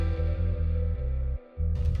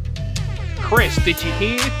Chris, did you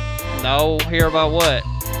hear? No, hear about what?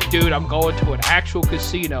 Dude, I'm going to an actual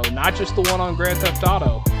casino, not just the one on Grand Theft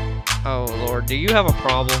Auto. Oh, Lord, do you have a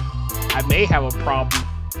problem? I may have a problem,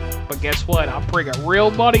 but guess what? I'm bringing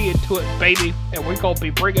real money into it, baby, and we're going to be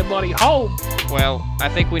bringing money home. Well, I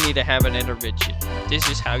think we need to have an intervention. This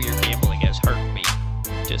is how your gambling has hurt me.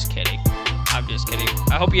 Just kidding. I'm just kidding.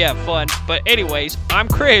 I hope you have fun. But anyways, I'm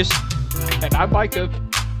Chris. And I'm Micah.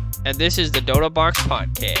 And this is the Doughnut Box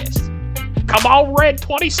Podcast. Come on, Red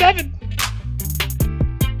 27!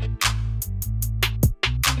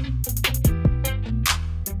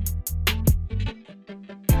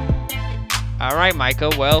 All right, Micah.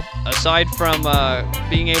 Well, aside from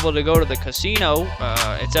being able to go to the casino,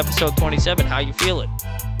 it's episode 27. How you feeling?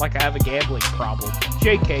 Like I have a gambling problem.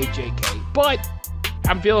 JK. But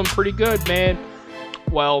I'm feeling pretty good, man.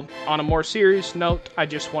 Well, on a more serious note, I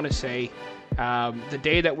just want to say the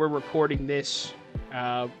day that we're recording this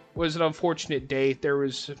was an unfortunate day. There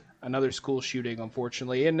was another school shooting,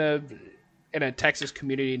 unfortunately, in a Texas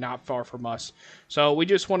community not far from us. So we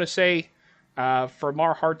just want to say, from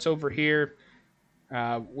our hearts over here,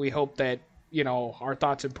 we hope that, our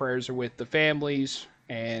thoughts and prayers are with the families,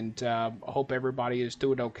 and I hope everybody is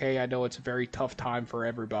doing okay. I know it's a very tough time for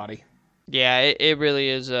everybody. Yeah, it really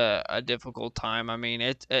is a difficult time. I mean,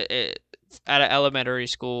 it at an elementary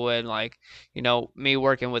school, and me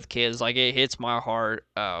working with kids, it hits my heart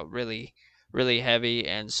really, really heavy.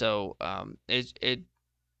 And so it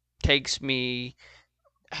takes me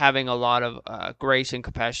having a lot of grace and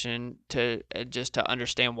compassion to just to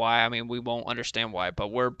understand why. I mean, we won't understand why,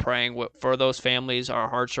 but we're praying for those families. Our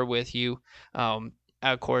hearts are with you.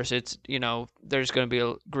 Of course, it's, there's going to be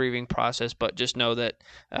a grieving process, but just know that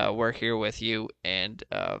we're here with you and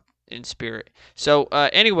in spirit. So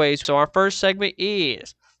anyways, our first segment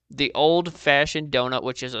is the old-fashioned donut,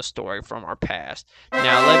 which is a story from our past.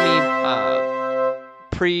 Now, let me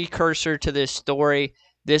precursor to this story.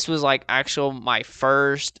 This was my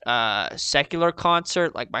first secular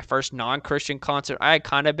concert, my first non-Christian concert. I had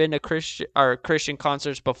kind of been to Christian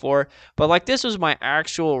concerts before, but this was my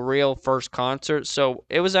actual real first concert. So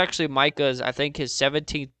it was actually Micah's, I think his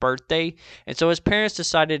 17th birthday. And so his parents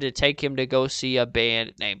decided to take him to go see a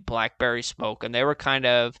band named Blackberry Smoke. And they were kind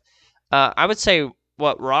of, I would say,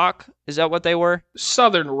 what, rock? Is that what they were?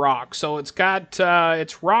 Southern rock. So it's got,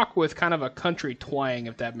 it's rock with kind of a country twang,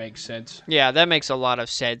 if that makes sense. Yeah, that makes a lot of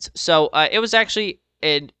sense. So it was actually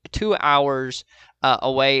in 2 hours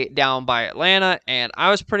away down by Atlanta, and I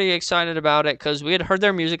was pretty excited about it because we had heard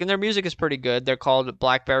their music, and their music is pretty good. They're called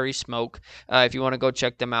Blackberry Smoke, if you want to go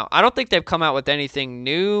check them out. I don't think they've come out with anything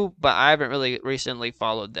new, but I haven't really recently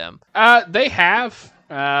followed them. They have.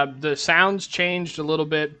 The sounds changed a little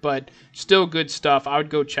bit, but still good stuff. I would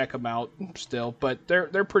go check them out still, but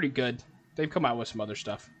they're pretty good. They've come out with some other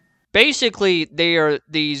stuff. Basically, they are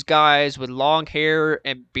these guys with long hair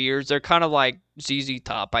and beards. They're kind of like ZZ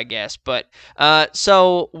Top, I guess. But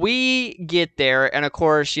so we get there, and of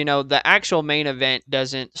course, the actual main event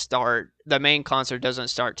doesn't start. The main concert doesn't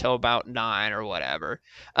start till about 9 or whatever.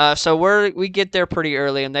 So we get there pretty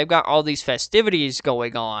early, and they've got all these festivities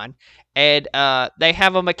going on. And they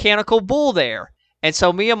have a mechanical bull there. And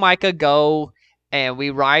so me and Micah go, and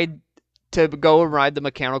we ride the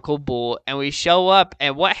mechanical bull. And we show up,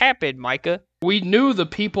 and what happened, Micah? We knew the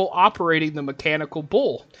people operating the mechanical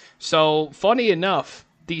bull. So, funny enough,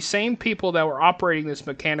 the same people that were operating this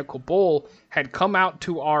mechanical bull had come out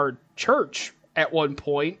to our church at one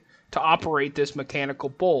point to operate this mechanical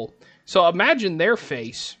bull. So imagine their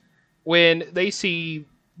face when they see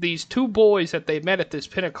these two boys that they met at this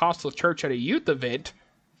Pentecostal church at a youth event,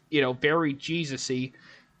 very Jesus-y.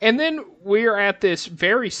 And then we're at this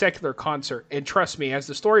very secular concert. And trust me, as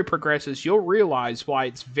the story progresses, you'll realize why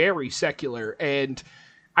it's very secular. And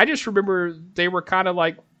I just remember they were kind of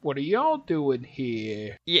like, what are y'all doing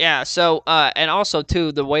here? Yeah, so, and also,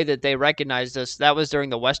 too, the way that they recognized us, that was during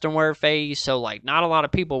the Western wear phase, so, not a lot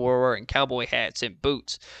of people were wearing cowboy hats and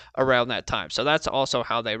boots around that time, so that's also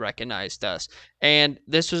how they recognized us. And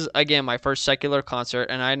this was, again, my first secular concert,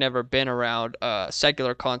 and I'd never been around a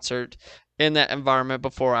secular concert in that environment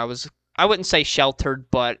before. I wouldn't say sheltered,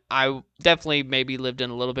 but I definitely maybe lived in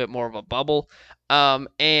a little bit more of a bubble.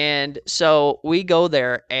 And so we go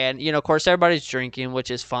there, and, of course, everybody's drinking,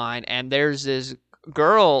 which is fine. And there's this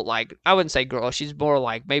girl, I wouldn't say girl, she's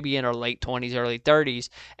more maybe in her late 20s, early 30s,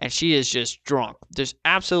 and she is just drunk, just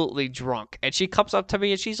absolutely drunk. And she comes up to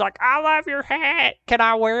me, and she's like, I love your hat. Can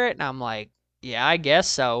I wear it? And I'm like, yeah, I guess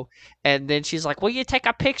so. And then she's like, will you take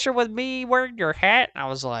a picture with me wearing your hat? And I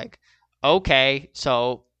was like, okay.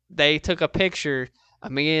 So they took a picture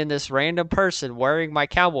me and this random person wearing my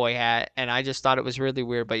cowboy hat, and I just thought it was really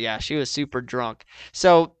weird. But yeah, she was super drunk.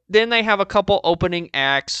 So then they have a couple opening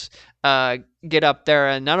acts get up there,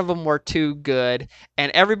 and none of them were too good.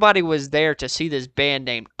 And everybody was there to see this band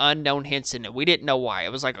named Unknown Henson, and we didn't know why.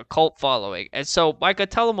 It was like a cult following. And so, Micah,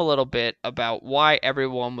 tell them a little bit about why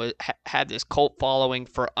everyone had this cult following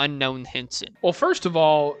for Unknown Henson. Well, first of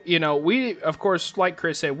all, we, of course, like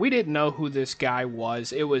Chris said, we didn't know who this guy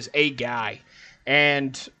was. It was a guy.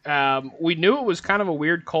 And we knew it was kind of a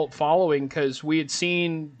weird cult following because we had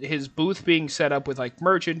seen his booth being set up with like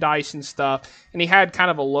merchandise and stuff. And he had kind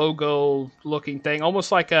of a logo looking thing,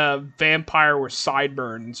 almost like a vampire with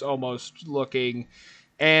sideburns almost looking.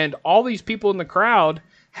 And all these people in the crowd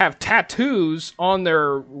have tattoos on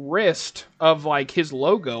their wrist of like his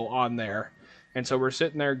logo on there. And so we're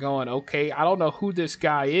sitting there going, okay, I don't know who this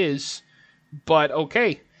guy is, but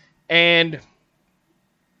okay. And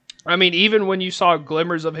I mean, even when you saw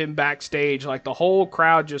glimmers of him backstage, like the whole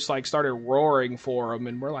crowd just like started roaring for him,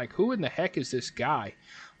 and we're like, who in the heck is this guy?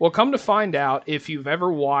 Well, come to find out, if you've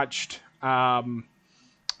ever watched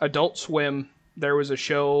Adult Swim, there was a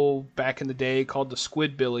show back in the day called the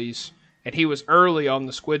Squidbillies, and he was early on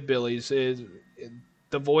the Squidbillies, is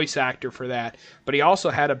the voice actor for that. But he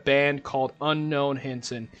also had a band called Unknown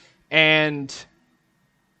Henson, and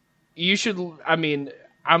you should, I mean,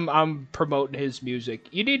 I'm promoting his music.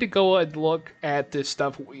 You need to go and look at this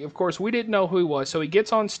stuff. Of course, we didn't know who he was, so he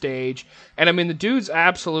gets on stage, and I mean, the dude's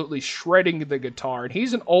absolutely shredding the guitar, and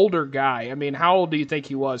he's an older guy. I mean, how old do you think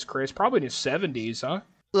he was, Chris? Probably in his 70s, huh?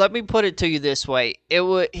 Let me put it to you this way.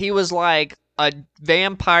 He was like a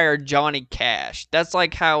vampire Johnny Cash. That's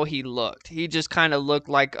like how he looked. He just kind of looked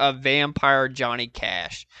like a vampire Johnny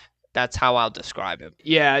Cash. That's how I'll describe him.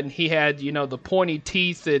 Yeah, and he had, the pointy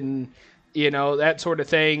teeth and that sort of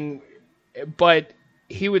thing. But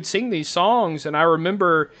he would sing these songs, and I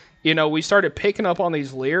remember, we started picking up on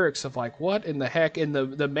these lyrics of like, what in the heck? And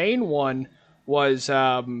the main one was,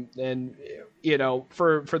 and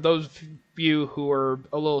for those of you who are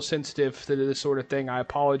a little sensitive to this sort of thing, I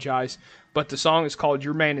apologize. But the song is called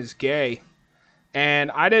 "Your Man Is Gay," and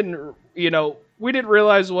I didn't, we didn't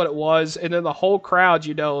realize what it was, and then the whole crowd,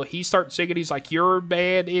 he starts singing, he's like, your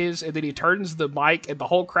man is, and then he turns the mic, and the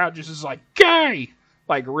whole crowd just is like, gay,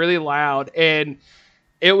 like really loud, and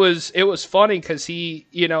it was funny, because he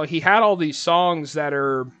had all these songs that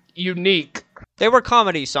are unique. They were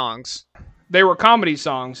comedy songs. They were comedy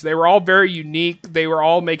songs. They were all very unique. They were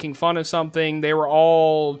all making fun of something. They were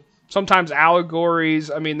all sometimes allegories.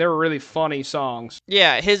 I mean, they were really funny songs.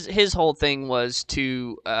 Yeah, his whole thing was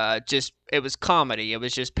to it was comedy. It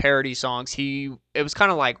was just parody songs. It was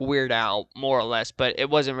kind of like Weird Al, more or less, but it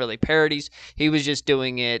wasn't really parodies. He was just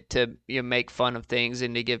doing it to make fun of things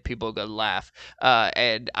and to give people a good laugh.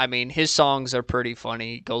 And I mean, his songs are pretty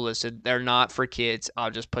funny. Go listen. They're not for kids.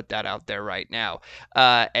 I'll just put that out there right now.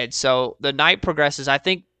 And so the night progresses. I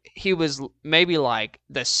think he was maybe like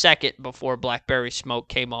the second before Blackberry Smoke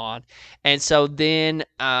came on. And so then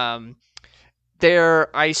I'm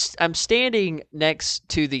standing next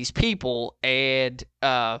to these people, and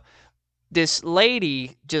this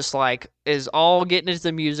lady just like is all getting into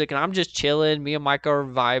the music, and I'm just chilling. Me and Micah are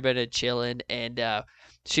vibing and chilling, and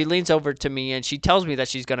she leans over to me and she tells me that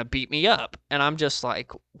she's going to beat me up. And I'm just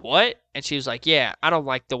like, what? And she was like, yeah, I don't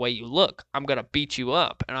like the way you look. I'm going to beat you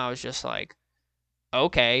up. And I was just like,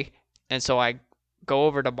 okay. And so I go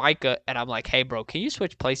over to Micah and I'm like, hey, bro, can you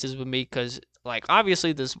switch places with me? Because, like,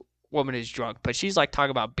 obviously this woman is drunk, but she's like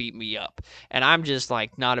talking about beating me up. And I'm just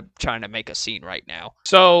like not trying to make a scene right now.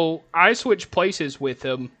 So I switched places with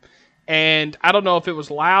him. And I don't know if it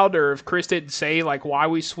was loud or if Chris didn't say like why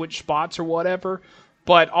we switched spots or whatever.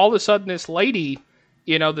 But all of a sudden this lady,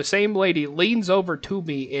 the same lady leans over to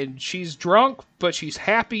me and she's drunk, but she's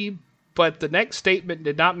happy. But the next statement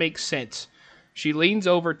did not make sense. She leans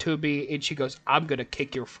over to me and she goes, I'm going to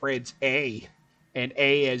kick your friend's A. And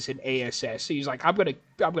A as in ASS. He's like, I'm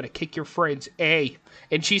gonna kick your friend's A.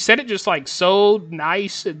 And she said it just like so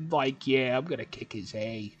nice and like, yeah, I'm gonna kick his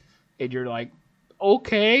A. And you're like,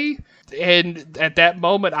 okay. And at that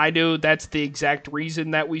moment I knew that's the exact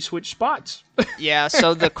reason that we switched spots. Yeah,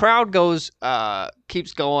 so the crowd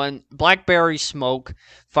keeps going. Blackberry Smoke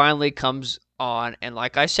finally comes on, and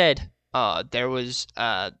like I said,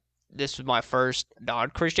 this was my first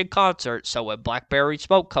non-Christian concert, so when Blackberry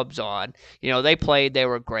Smoke comes on, they played, they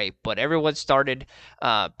were great, but everyone started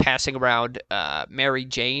passing around Mary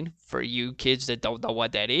Jane. For you kids that don't know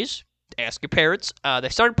what that is, ask your parents. They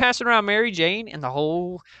started passing around Mary Jane, and the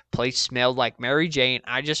whole place smelled like Mary Jane.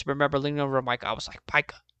 I just remember leaning over to Mike. I was like,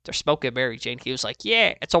 Micah, they're smoking Mary Jane. He was like,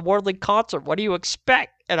 yeah, it's a worldly concert. What do you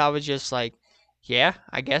expect? And I was just like, Yeah,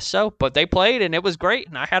 I guess so. But they played, and it was great,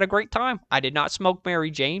 and I had a great time. I did not smoke Mary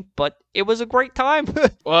Jane, but it was a great time.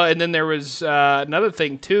 Well, and then there was another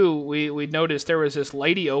thing too. We noticed there was this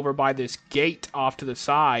lady over by this gate off to the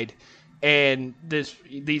side, and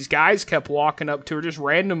these guys kept walking up to her, just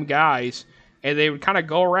random guys, and they would kind of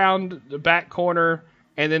go around the back corner,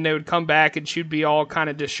 and then they would come back, and she'd be all kind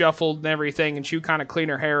of disheveled and everything, and she'd kind of clean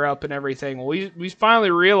her hair up and everything. Well, we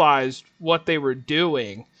finally realized what they were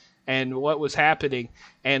doing and what was happening,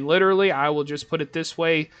 and literally, I will just put it this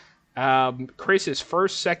way. Chris's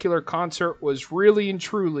first secular concert was really and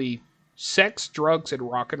truly sex, drugs, and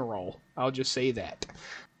rock and roll. I'll just say that.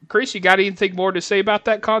 Chris, you got anything more to say about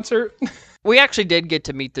that concert? We actually did get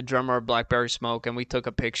to meet the drummer of Blackberry Smoke, and we took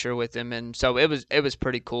a picture with him, and so it was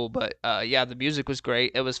pretty cool. But yeah, the music was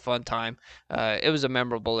great. It was a fun time. It was a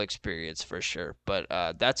memorable experience for sure. But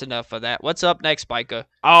that's enough of that. What's up next, Micah?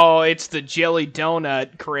 Oh, it's the Jelly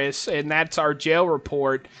Donut, Chris, and that's our jail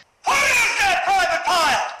report. Who is that private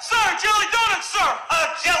pile? Sir, Jelly Donut, sir! A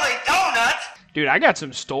Jelly Donut? Dude, I got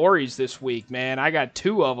some stories this week, man. I got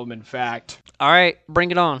 2 of them, in fact. All right,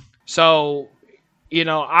 bring it on. So,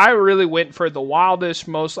 I really went for the wildest,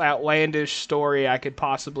 most outlandish story I could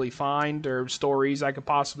possibly find, or stories I could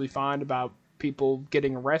possibly find about people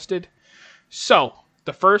getting arrested. So,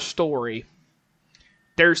 the first story,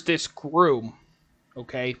 there's this groom,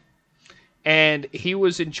 okay? And he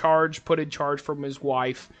was put in charge from his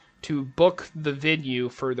wife to book the venue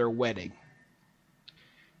for their wedding.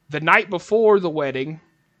 The night before the wedding,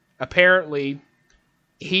 apparently,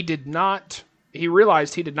 he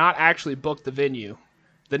realized he did not actually book the venue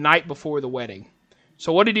the night before the wedding.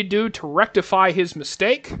 So what did he do to rectify his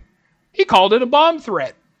mistake? He called it a bomb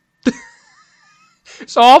threat.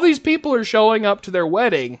 So all these people are showing up to their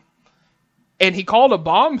wedding, and he called a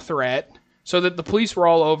bomb threat so that the police were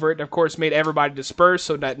all over it, and of course made everybody disperse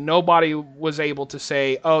so that nobody was able to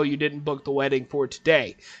say, oh, you didn't book the wedding for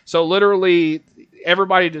today. So literally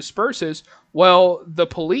everybody disperses. Well, the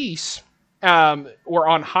police were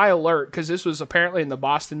on high alert because this was apparently in the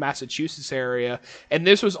Boston, Massachusetts area, and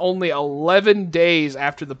this was only 11 days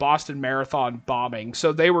after the Boston Marathon bombing.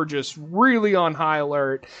 So they were just really on high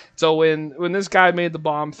alert. So when this guy made the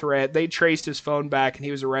bomb threat, they traced his phone back, and he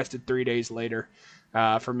was arrested 3 days later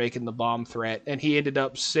for making the bomb threat, and he ended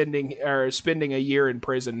up spending a year in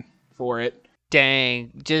prison for it.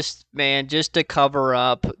 Dang, just to cover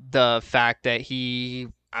up the fact that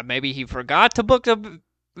maybe he forgot to book the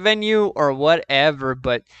venue or whatever,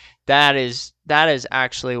 but that is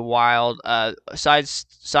actually wild.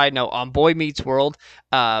 Side note, on Boy Meets World,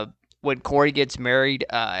 when Corey gets married,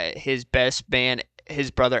 his best man, his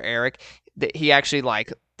brother Eric, he actually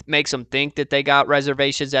makes them think that they got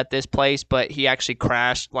reservations at this place, but he actually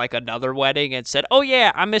crashed another wedding and said, oh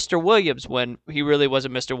yeah, I'm Mr. Williams, when he really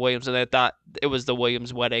wasn't Mr. Williams, and they thought it was the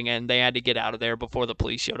Williams wedding, and they had to get out of there before the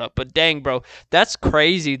police showed up. But dang, bro, that's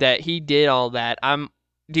crazy that he did all that.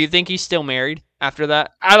 Do you think he's still married after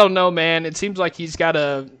that? I don't know, man. It seems like he's got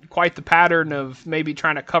quite the pattern of maybe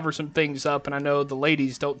trying to cover some things up, and I know the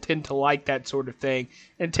ladies don't tend to like that sort of thing.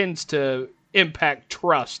 It tends to impact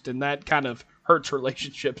trust, and that kind of hurts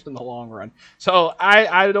relationships in the long run. So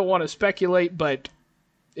I don't want to speculate, but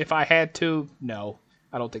if I had to, no,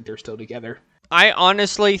 I don't think they're still together. I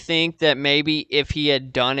honestly think that maybe if he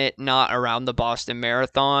had done it not around the Boston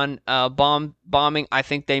Marathon bombing, I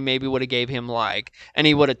think they maybe would have gave him and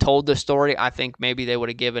he would have told the story. I think maybe they would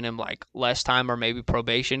have given him less time or maybe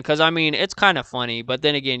probation. Because it's kind of funny, but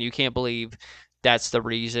then again, you can't believe that's the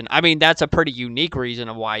reason. That's a pretty unique reason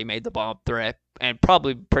of why he made the bomb threat, and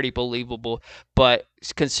probably pretty believable. But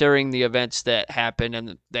considering the events that happened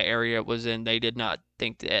and the area it was in, they did not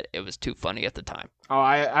think that it was too funny at the time. Oh,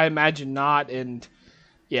 I imagine not. And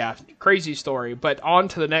yeah, crazy story. But on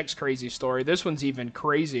to the next crazy story. This one's even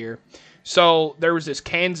crazier. So there was this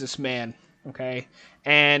Kansas man, okay,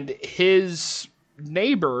 and his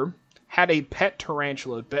neighbor had a pet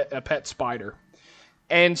tarantula, a pet spider.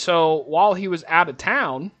 And so while he was out of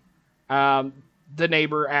town, the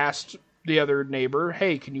neighbor asked the other neighbor,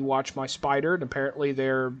 hey, can you watch my spider? And apparently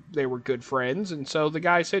they were good friends. And so the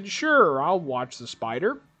guy said, sure, I'll watch the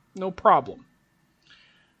spider. No problem.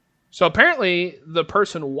 So apparently the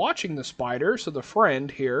person watching the spider, so the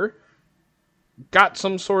friend here, got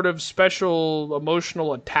some sort of special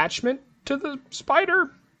emotional attachment to the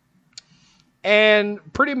spider. And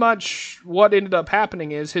pretty much what ended up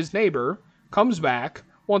happening is his neighbor comes back,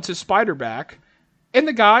 wants his spider back, and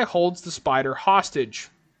the guy holds the spider hostage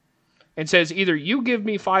and says, either you give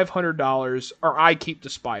me $500 or I keep the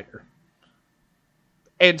spider.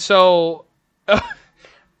 And so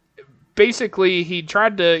basically he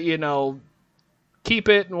tried to, keep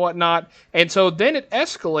it and whatnot. And so then it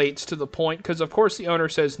escalates to the point, because of course the owner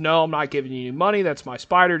says, no, I'm not giving you any money. That's my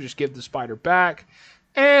spider. Just give the spider back.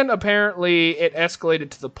 And apparently it escalated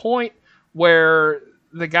to the point where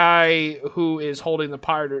the guy who is holding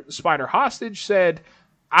the spider hostage said,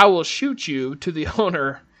 I will shoot you, to the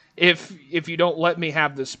owner if you don't let me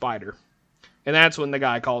have this spider. And that's when the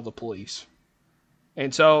guy called the police.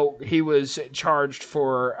 And so he was charged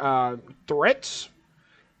for threats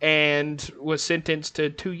and was sentenced to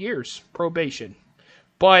 2 years probation.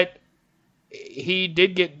 But he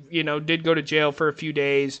did go to jail for a few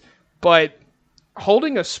days. But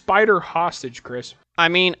holding a spider hostage, Chris. I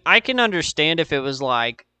mean, I can understand if it was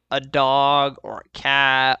like a dog or a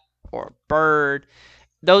cat or a bird.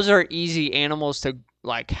 Those are easy animals to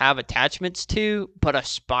like have attachments to, but a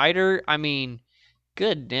spider, I mean,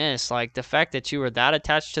 goodness, like the fact that you were that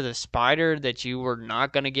attached to the spider that you were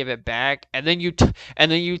not going to give it back, and then you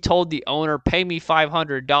told the owner, pay me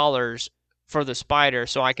 $500 for the spider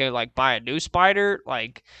so I could like buy a new spider.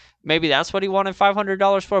 Like maybe that's what he wanted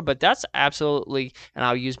 $500 for, but that's absolutely, and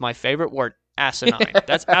I'll use my favorite word, asinine.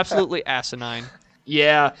 That's absolutely asinine.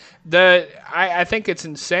 Yeah, I think it's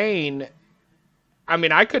insane. I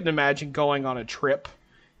mean, I couldn't imagine going on a trip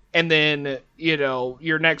and then,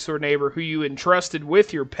 your next door neighbor who you entrusted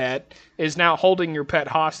with your pet is now holding your pet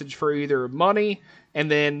hostage for either money,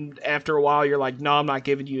 and then after a while you're like, no, I'm not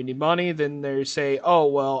giving you any money. Then they say, oh,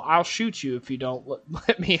 well, I'll shoot you if you don't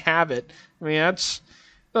let me have it. I mean, that's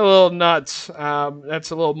a little nuts.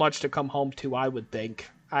 That's a little much to come home to, I would think.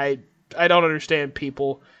 I don't understand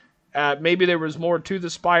people. Maybe there was more to the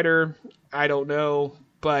spider. I don't know,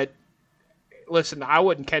 but listen, I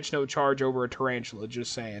wouldn't catch no charge over a tarantula,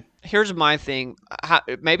 just saying. Here's my thing.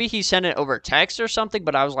 Maybe he sent it over text or something,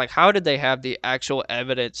 but I was like, how did they have the actual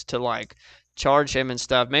evidence to, like, charge him and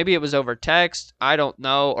stuff? Maybe it was over text. I don't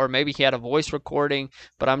know. Or maybe he had a voice recording.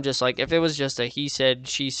 But I'm just like, if it was just a he said,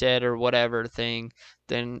 she said, or whatever thing,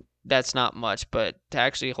 then that's not much. But to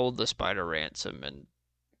actually hold the spider ransom, and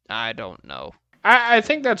I don't know. I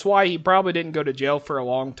think that's why he probably didn't go to jail for a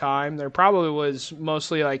long time. There probably was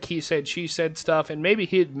mostly like he said, she said stuff, and maybe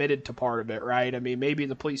he admitted to part of it, right? I mean, maybe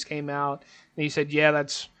the police came out and he said, yeah,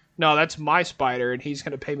 that's my spider, and he's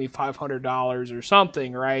going to pay me $500 or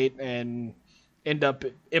something, right? And end up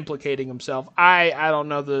implicating himself. I don't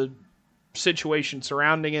know the situation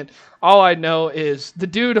surrounding it. All I know is the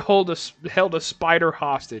dude held a spider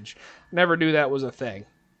hostage. Never knew that was a thing.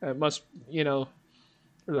 It must,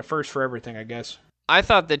 They're the first for everything, I guess. I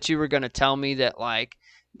thought that you were going to tell me that, like,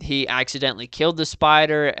 he accidentally killed the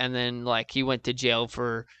spider and then, like, he went to jail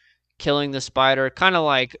for killing the spider. Kind of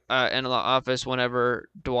like in the office whenever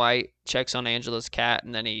Dwight checks on Angela's cat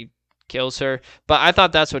and then he kills her. But I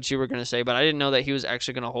thought that's what you were going to say, but I didn't know that he was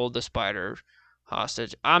actually going to hold the spider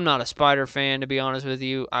hostage. I'm not a spider fan, to be honest with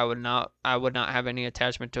you. I would not have any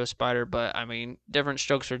attachment to a spider, but I mean, different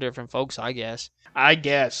strokes for different folks, I guess. I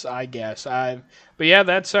guess. But yeah,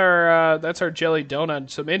 that's our jelly donut.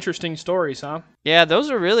 Some interesting stories, huh? Yeah, those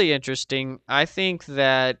are really interesting. I think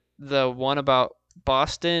that the one about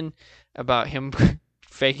Boston, about him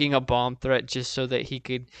faking a bomb threat just so that he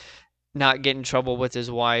could not get in trouble with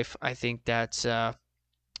his wife, I think that's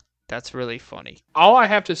really funny. All I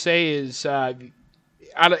have to say is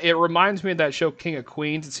it reminds me of that show King of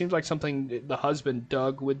Queens. It seems like something the husband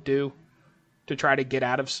Doug would do to try to get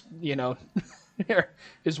out of,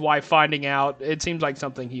 his wife finding out. It seems like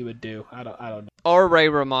something he would do. I don't know. Or Ray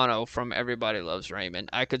Romano from Everybody Loves Raymond.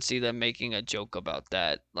 I could see them making a joke about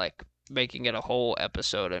that, like making it a whole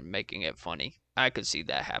episode and making it funny. I could see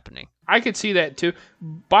that happening. I could see that too.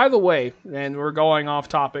 By the way, and we're going off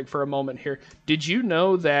topic for a moment here, did you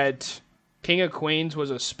know that King of Queens was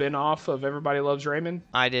a spinoff of Everybody Loves Raymond?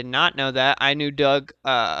 I did not know that. I knew Doug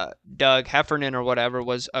Heffernan or whatever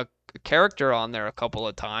was a character on there a couple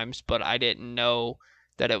of times, but I didn't know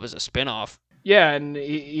that it was a spinoff. Yeah, and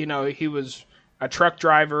he was a truck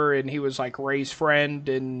driver, and he was like Ray's friend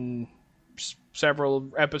in several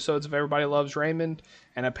episodes of Everybody Loves Raymond,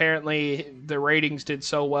 and apparently the ratings did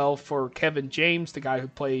so well for Kevin James, the guy who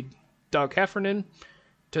played Doug Heffernan,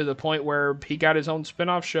 to the point where he got his own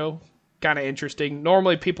spinoff show. Kind of interesting.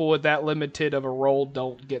 Normally people with that limited of a role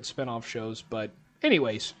don't get spinoff shows, but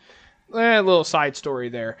anyways, a little side story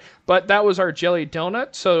there. But that was our jelly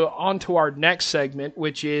donut. So on to our next segment,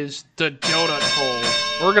 which is the donut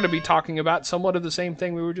hole. We're going to be talking about somewhat of the same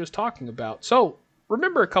thing we were just talking about. So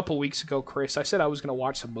remember a couple weeks ago, Chris, I said I was going to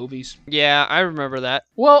watch some movies? Yeah, I remember that.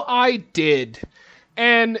 Well, I did.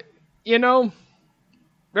 And,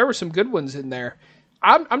 there were some good ones in there.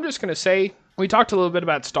 I'm just going to say, we talked a little bit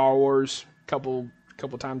about Star Wars a couple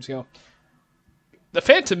times ago. The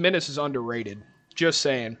Phantom Menace is underrated. Just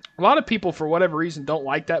saying. A lot of people, for whatever reason, don't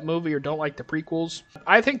like that movie or don't like the prequels.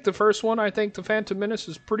 I think the first one, The Phantom Menace,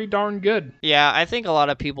 is pretty darn good. Yeah, I think a lot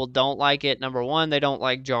of people don't like it. Number one, they don't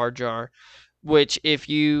like Jar Jar, which if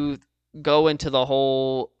you go into the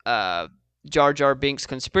whole Jar Jar Binks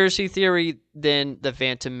conspiracy theory, then the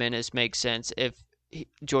Phantom Menace makes sense if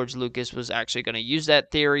George Lucas was actually going to use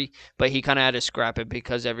that theory, but he kind of had to scrap it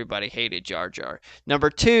because everybody hated Jar Jar. Number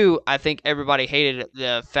two, I think everybody hated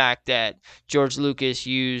the fact that George Lucas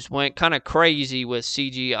went kind of crazy with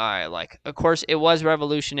CGI. Like, of course, it was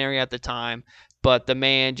revolutionary at the time, but the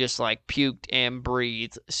man just like puked and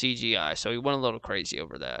breathed CGI, so he went a little crazy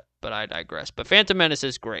over that. But I digress. But Phantom Menace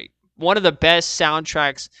is great. One of the best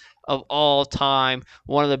soundtracks of all time.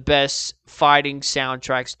 One of the best fighting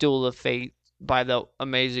soundtracks. Duel of Fate by the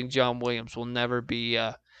amazing John Williams will never be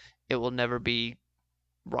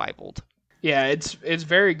rivaled. Yeah, it's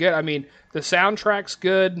very good. I mean, the soundtrack's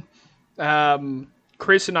good.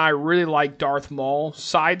 Chris and I really like Darth Maul.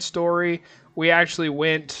 Side story, we actually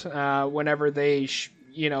went whenever they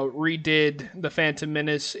redid the Phantom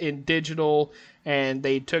Menace in digital and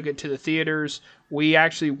they took it to the theaters. We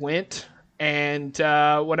actually went, and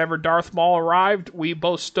whenever Darth Maul arrived, we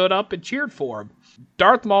both stood up and cheered for him.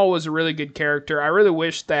 Darth Maul was a really good character. I really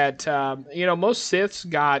wish that, most Siths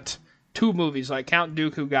got 2 movies. Like Count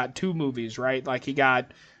Dooku got 2 movies, right? Like he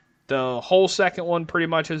got the whole second one pretty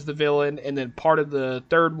much as the villain, and then part of the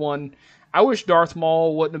third one. I wish Darth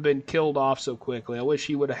Maul wouldn't have been killed off so quickly. I wish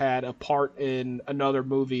he would have had a part in another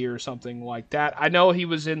movie or something like that. I know he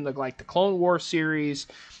was in the Clone Wars series,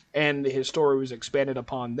 and his story was expanded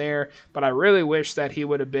upon there, but I really wish that he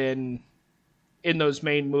would have been in those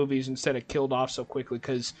main movies instead of killed off so quickly,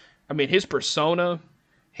 because his persona,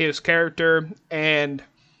 his character, and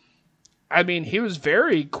he was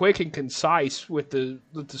very quick and concise with the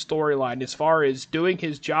storyline as far as doing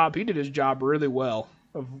his job. He did his job really well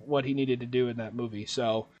of what he needed to do in that movie.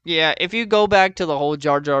 So yeah, if you go back to the whole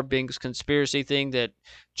Jar Jar Binks conspiracy thing, that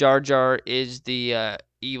Jar Jar is the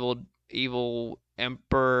evil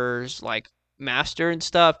emperor's master and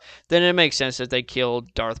stuff, then it makes sense that they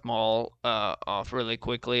killed Darth Maul off really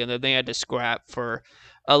quickly, and then they had to scrap for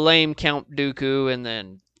a lame Count Dooku, and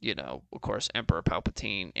then of course Emperor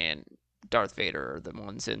Palpatine and Darth Vader are the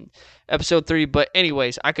ones in Episode 3. But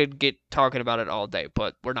anyways, I could get talking about it all day,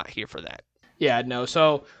 but we're not here for that. Yeah, no.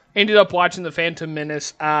 So ended up watching the Phantom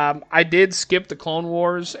Menace. I did skip the Clone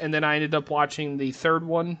Wars, and then I ended up watching the third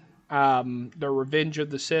one. The Revenge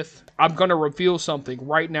of the Sith. I'm going to reveal something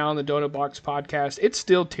right now on the Doughnut Box Podcast. It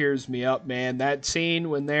still tears me up, man. That scene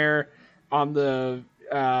when they're on the,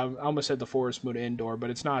 I almost said the Forest Moon Endor,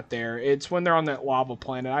 but it's not there. It's when they're on that lava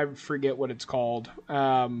planet. I forget what it's called.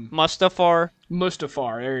 Mustafar.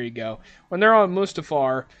 Mustafar, there you go. When they're on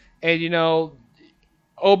Mustafar, and,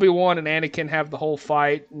 Obi-Wan and Anakin have the whole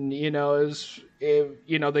fight, and,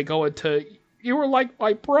 they go into... You were like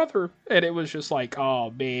my brother. And it was just like,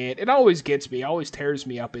 oh, man. It always gets me. It always tears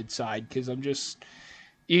me up inside because I'm just...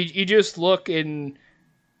 You just look and...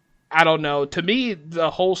 I don't know. To me,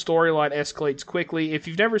 the whole storyline escalates quickly. If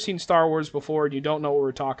you've never seen Star Wars before and you don't know what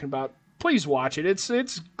we're talking about, please watch it.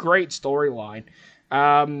 It's great storyline.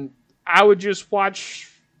 I would just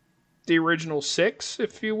watch the original 6,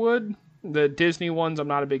 if you would. The Disney ones I'm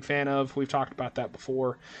not a big fan of. We've talked about that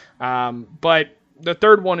before. But... the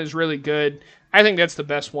third one is really good. I think that's the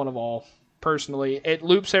best one of all, personally. It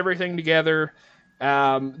loops everything together.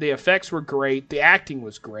 The effects were great. The acting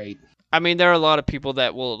was great. There are a lot of people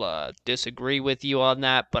that will disagree with you on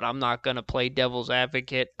that, but I'm not going to play devil's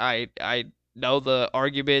advocate. I know the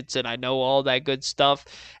arguments, and I know all that good stuff.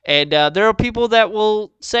 And there are people that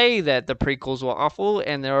will say that the prequels were awful,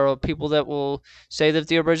 and there are people that will say that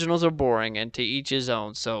the originals are boring, and to each his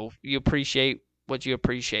own. So you appreciate what you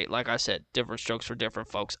appreciate. Like I said, different strokes for different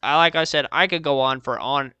folks. I could go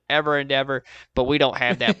on ever and ever, but we don't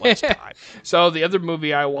have that much time. So the other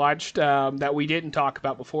movie I watched that we didn't talk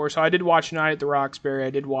about before, so I did watch Night at the Roxbury. I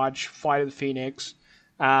did watch Flight of the Phoenix,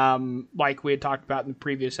 like we had talked about in the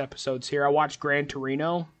previous episodes here. I watched Gran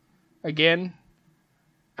Torino again.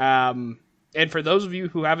 And for those of you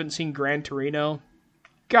who haven't seen Gran Torino,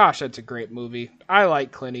 gosh, that's a great movie. I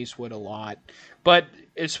like Clint Eastwood a lot. But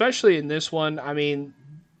especially in this one,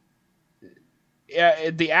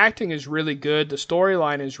 the acting is really good. The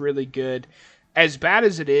storyline is really good. As bad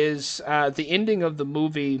as it is, the ending of the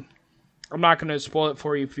movie, I'm not going to spoil it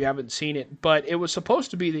for you if you haven't seen it, but it was supposed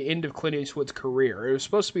to be the end of Clint Eastwood's career. It was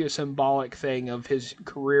supposed to be a symbolic thing of his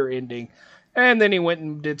career ending. And then he went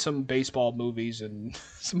and did some baseball movies and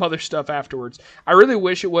some other stuff afterwards. I really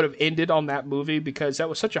wish it would have ended on that movie because that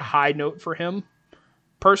was such a high note for him,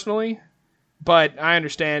 personally. But I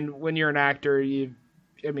understand when you're an actor, it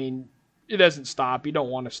doesn't stop. You don't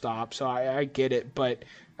want to stop, so I get it. But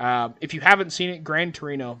if you haven't seen it, Gran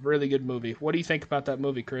Torino, really good movie. What do you think about that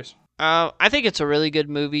movie, Chris? I think it's a really good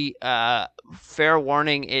movie. Fair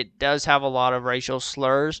warning, it does have a lot of racial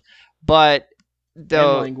slurs, but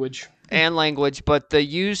And language. but the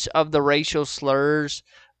use of the racial slurs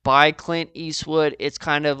by Clint Eastwood, it's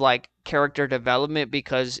kind of like character development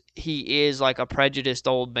because he is like a prejudiced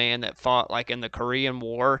old man that fought like in the Korean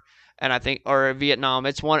War and I think or Vietnam.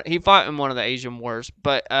 He fought in one of the Asian wars,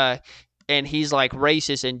 but and he's like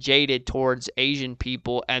racist and jaded towards Asian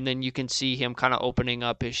people, and then you can see him kind of opening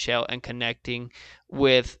up his shell and connecting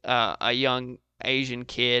with a young Asian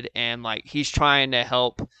kid, and like he's trying to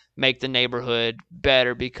help make the neighborhood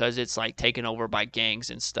better because it's like taken over by gangs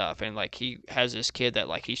and stuff, and like he has this kid that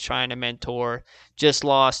like he's trying to mentor, just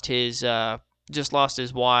lost his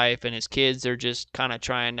wife, and his kids are just kind of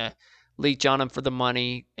trying to leech on him for the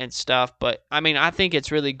money and stuff. But I mean, I think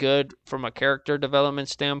it's really good from a character development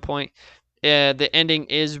standpoint. The ending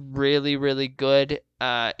is really, really good.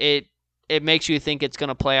 It makes you think it's going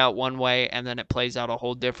to play out one way, and then it plays out a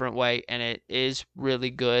whole different way, and it is really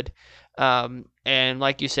good. And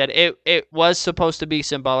like you said, it was supposed to be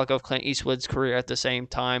symbolic of Clint Eastwood's career at the same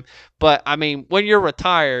time. But, I mean, when you're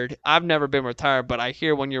retired, I've never been retired, but I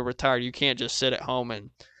hear when you're retired, you can't just sit at home and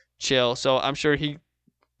chill. So I'm sure he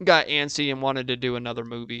got antsy and wanted to do another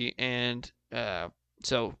movie. And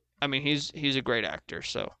so, I mean, he's a great actor,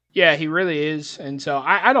 so. Yeah, he really is, and so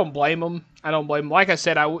I don't blame him. Like I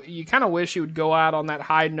said, you kind of wish he would go out on that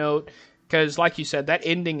high note because, like you said, that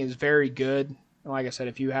ending is very good. And like I said,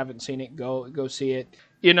 if you haven't seen it, go see it.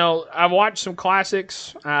 You know, I've watched some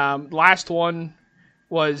classics. Last one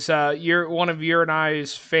was one of your and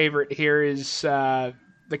I's favorite here is The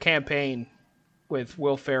Campaign with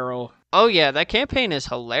Will Ferrell. Oh yeah, that campaign is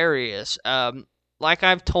hilarious. Like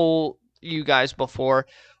I've told you guys before,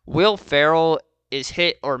 Will Ferrell is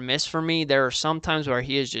hit or miss for me. There are some times where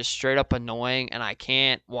he is just straight up annoying and I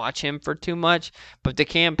can't watch him for too much, but The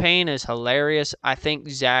Campaign is hilarious. I think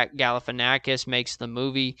Zach Galifianakis makes the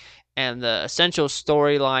movie, and the essential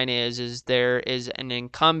storyline is there is an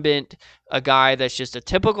incumbent, a guy that's just a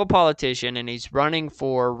typical politician, and he's running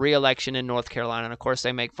for re-election in North Carolina, and of course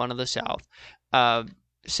they make fun of the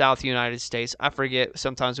South United States. I forget,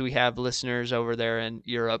 sometimes we have listeners over there in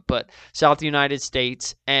Europe, but South United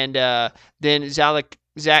States. And then Zach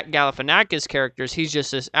Galifianakis' characters, he's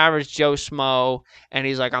just this average Joe Schmo, and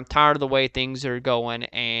he's like, I'm tired of the way things are going,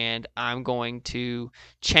 and I'm going to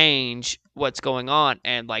change what's going on.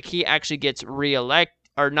 And like he actually gets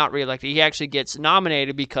he actually gets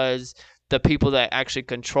nominated because the people that actually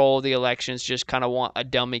control the elections just kind of want a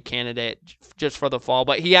dummy candidate just for the fall.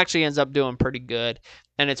 But he actually ends up doing pretty good,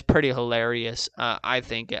 and it's pretty hilarious. I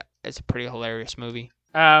think it's a pretty hilarious movie.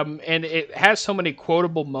 And it has so many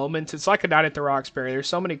quotable moments. It's like A Night at the Roxbury. There's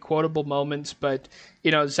so many quotable moments, but,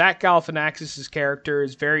 you know, Zach Galifianakis' character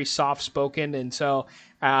is very soft-spoken, and so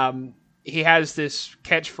he has this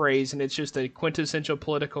catchphrase, and it's just a quintessential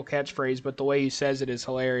political catchphrase, but the way he says it is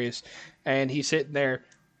hilarious. And he's sitting there,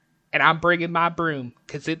 and I'm bringing my broom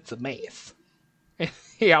because it's a mess.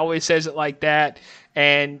 He always says it like that.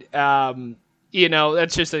 And, you know,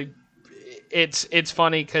 that's just it's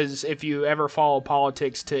funny because if you ever follow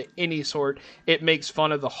politics to any sort, it makes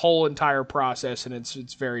fun of the whole entire process, and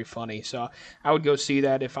it's very funny. So I would go see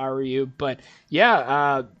that if I were you. But,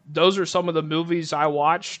 yeah, those are some of the movies I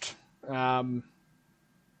watched. I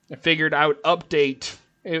figured I would update.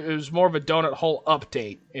 It was more of a donut hole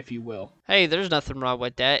update, if you will. Hey, there's nothing wrong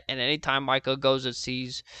with that. And anytime Michael goes and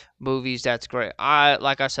sees movies, that's great.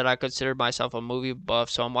 Like I said, I consider myself a movie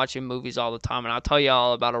buff, so I'm watching movies all the time. And I'll tell you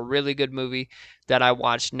all about a really good movie that I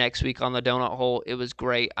watched next week on the Donut Hole. It was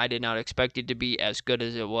great. I did not expect it to be as good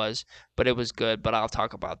as it was, but it was good. But I'll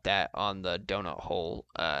talk about that on the Donut Hole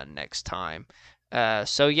next time.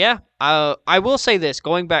 So yeah, I will say this.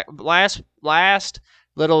 Going back, last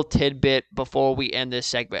little tidbit before we end this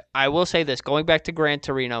segment. I will say this, going back to Gran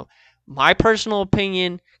Torino, my personal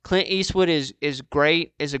opinion, Clint Eastwood is a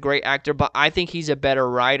great actor, but I think he's a better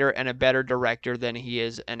writer and a better director than he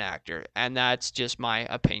is an actor, and that's just my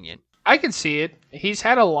opinion. I can see it. He's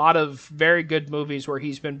had a lot of very good movies where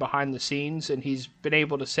he's been behind the scenes and he's been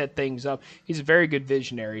able to set things up. He's a very good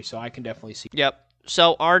visionary, so I can definitely see it. Yep.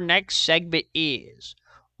 So our next segment is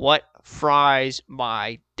what fries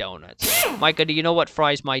my donuts. Micah, do you know what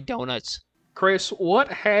fries my donuts? Chris, what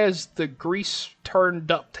has the grease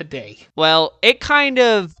turned up today? Well, it kind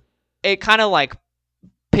of like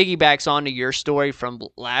piggybacks onto your story from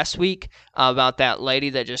last week about that lady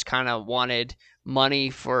that just kind of wanted money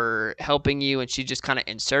for helping you, and she just kind of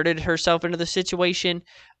inserted herself into the situation.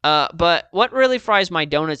 But what really fries my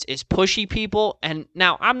donuts is pushy people. And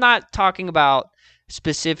now I'm not talking about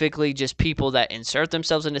specifically just people that insert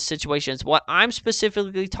themselves into situations. What I'm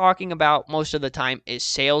specifically talking about most of the time is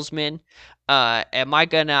salesmen. And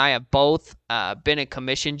Micah and I have both been in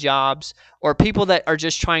commission jobs, or people that are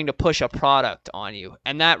just trying to push a product on you.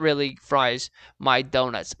 And that really fries my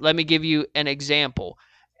donuts. Let me give you an example.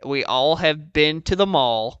 We all have been to the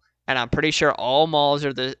mall, and I'm pretty sure all malls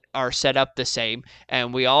are set up the same.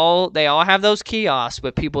 And they all have those kiosks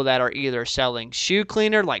with people that are either selling shoe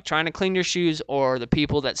cleaner, like trying to clean your shoes, or the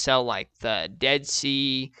people that sell like the Dead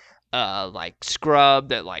Sea like scrub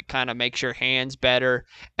that like kind of makes your hands better.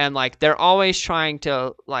 And like they're always trying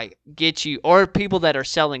to like get you, or people that are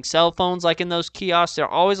selling cell phones like in those kiosks, they're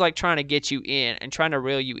always like trying to get you in and trying to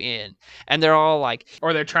reel you in. And they're all like,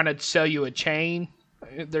 or they're trying to sell you a chain.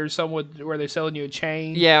 There's someone where they're selling you a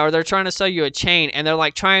chain. Yeah, or they're trying to sell you a chain, and they're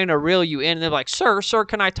like trying to reel you in. And they're like, sir,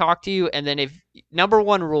 can I talk to you? And then number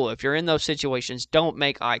one rule, if you're in those situations, don't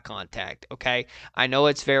make eye contact, okay? I know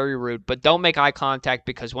it's very rude, but don't make eye contact,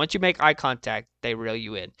 because once you make eye contact, they reel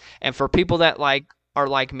you in. And for people that are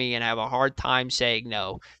like me and have a hard time saying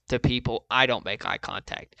no to people, I don't make eye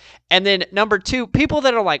contact. And then number two, people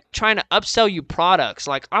that are like trying to upsell you products.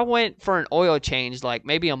 Like I went for an oil change like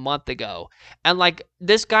maybe a month ago, and like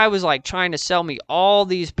this guy was like trying to sell me all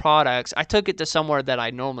these products. I took it to somewhere that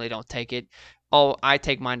I normally don't take it. Oh, I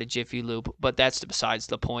take mine to Jiffy Lube, but that's besides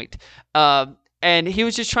the point. And he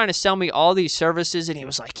was just trying to sell me all these services, and he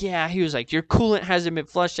was like, your coolant hasn't been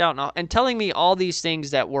flushed out, and telling me all these things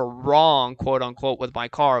that were wrong, quote unquote, with my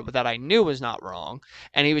car, but that I knew was not wrong.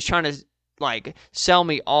 And he was trying to like sell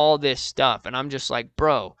me all this stuff, and I'm just like,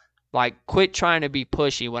 bro, like quit trying to be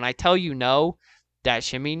pushy. When I tell you no, that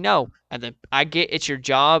should mean no. And then I get it's your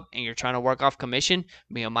job and you're trying to work off commission.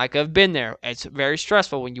 Me and Micah have been there. It's very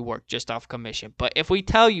stressful when you work just off commission. But if we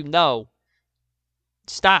tell you no,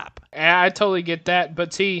 stop. I totally get that,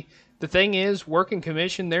 but see, the thing is, working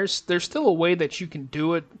commission, there's still a way that you can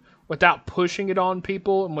do it without pushing it on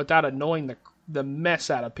people and without annoying the mess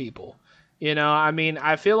out of people. You know, I mean,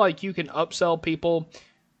 I feel like you can upsell people,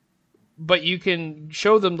 but you can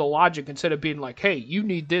show them the logic instead of being like, hey, you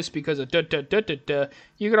need this because of da-da-da-da-da.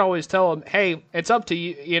 You can always tell them, hey, it's up to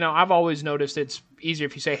you. You know, I've always noticed it's easier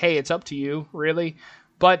if you say, hey, it's up to you, really.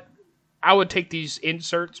 But I would take these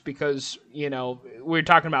inserts because, you know, we're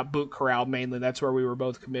talking about Boot Corral mainly. That's where we were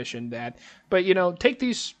both commissioned at. But, you know, take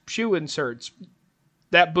these shoe inserts.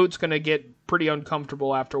 That boot's going to get pretty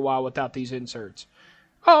uncomfortable after a while without these inserts.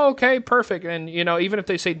 Oh, okay, perfect. And, you know, even if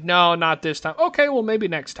they say, no, not this time. Okay, well, maybe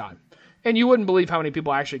next time. And you wouldn't believe how many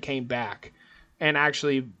people actually came back and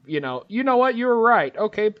actually, you know what, you were right.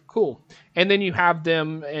 Okay, cool. And then you have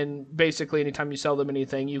them, and basically anytime you sell them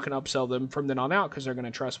anything, you can upsell them from then on out because they're going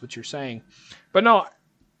to trust what you're saying. But no,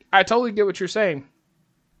 I totally get what you're saying.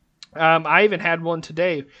 I even had one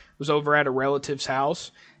today. Was over at a relative's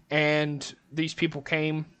house, and these people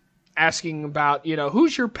came asking about, you know,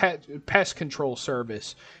 who's your pest control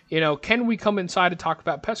service? You know, can we come inside to talk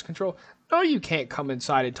about pest control? No, you can't come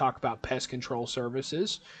inside and talk about pest control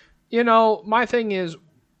services. You know, my thing is,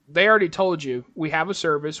 they already told you, we have a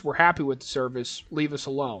service, we're happy with the service, leave us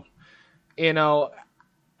alone. You know,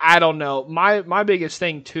 I don't know. My biggest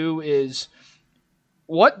thing, too, is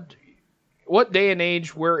what day and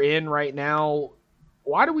age we're in right now,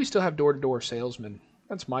 why do we still have door-to-door salesmen?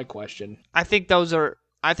 That's my question. I think those are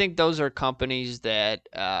companies that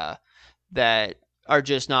are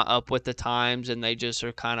just not up with the times, and they just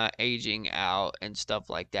are kind of aging out and stuff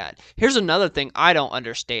like that. Here's another thing I don't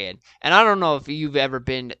understand, and I don't know if you've ever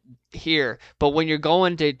been here, but when you're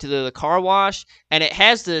going to the car wash, and it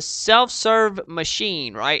has the self-serve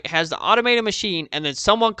machine, right? It has the automated machine, and then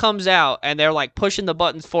someone comes out, and they're like pushing the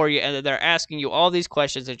buttons for you, and then they're asking you all these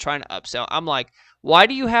questions and trying to upsell. I'm like, why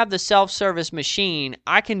do you have the self-service machine?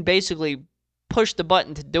 I can basically push the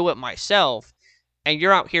button to do it myself, and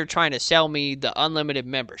you're out here trying to sell me the unlimited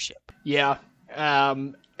membership. Yeah.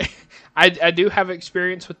 I do have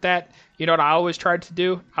experience with that. You know what I always tried to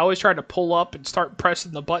do? I always tried to pull up and start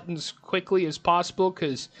pressing the buttons quickly as possible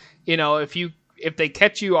because, you know, if they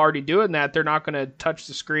catch you already doing that, they're not going to touch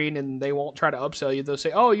the screen and they won't try to upsell you. They'll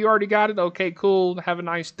say, oh, you already got it? Okay, cool. Have a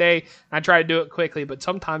nice day. And I try to do it quickly, but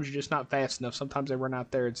sometimes you're just not fast enough. Sometimes they run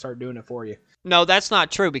out there and start doing it for you. No, that's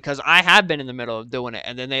not true, because I have been in the middle of doing it,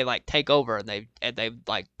 and then they like take over and they've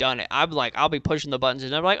like done it. I'm like, I'll be pushing the buttons,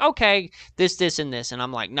 and they're like, okay, this, and this, and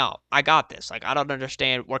I'm like, no, I got this. Like, I don't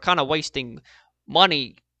understand. We're kind of wasting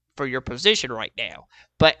money for your position right now.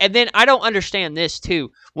 And then I don't understand this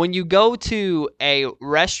too. When you go to a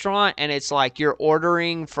restaurant and it's like you're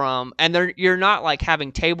ordering from, and you're not like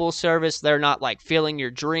having table service, they're not like filling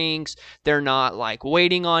your drinks, they're not like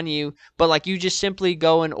waiting on you, but like you just simply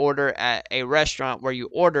go and order at a restaurant where you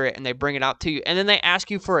order it and they bring it out to you, and then they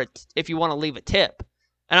ask you for if you want to leave a tip.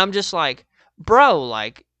 And I'm just like, bro,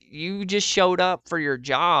 like, you just showed up for your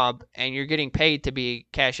job and you're getting paid to be a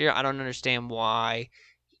cashier. I don't understand why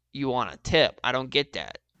you want a tip. I don't get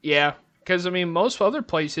that. Yeah, because, I mean, most other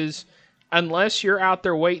places, unless you're out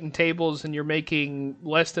there waiting tables and you're making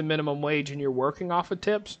less than minimum wage and you're working off of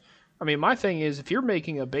tips, I mean, my thing is, if you're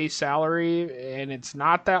making a base salary and it's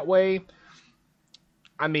not that way,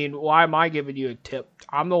 I mean, why am I giving you a tip?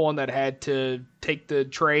 I'm the one that had to take the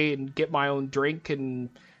tray and get my own drink, and,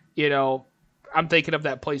 you know, I'm thinking of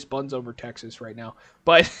that place Buns Over Texas right now.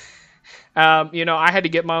 But, you know, I had to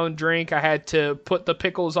get my own drink. I had to put the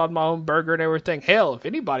pickles on my own burger and everything. Hell, if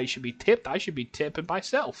anybody should be tipped, I should be tipping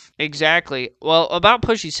myself. Exactly. Well, about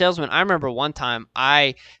pushy salesman, I remember one time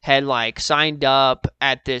I had like signed up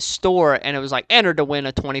at this store and it was like entered to win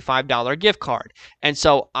a $25 gift card. And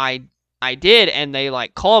so I did, and they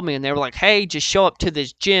like called me and they were like, hey, just show up to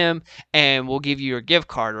this gym and we'll give you your gift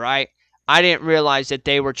card, right? I didn't realize that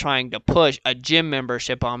they were trying to push a gym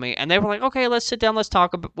membership on me. And they were like, okay, let's sit down, let's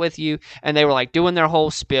talk with you. And they were like doing their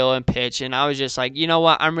whole spiel and pitch. And I was just like, you know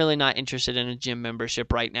what? I'm really not interested in a gym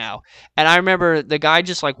membership right now. And I remember the guy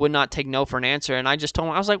just like would not take no for an answer. And I just told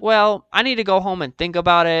him, I was like, well, I need to go home and think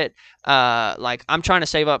about it. Like, I'm trying to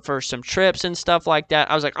save up for some trips and stuff like that.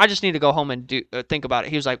 I was like, I just need to go home and think about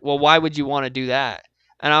it. He was like, well, why would you want to do that?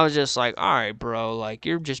 And I was just like, all right, bro, like,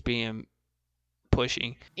 you're just being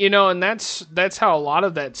pushing. You know, and that's how a lot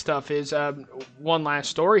of that stuff is. One last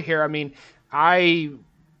story here. I mean, I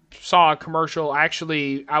saw a commercial.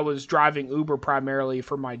 Actually, I was driving Uber primarily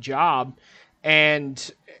for my job,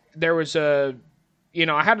 and there was I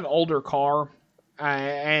had an older car,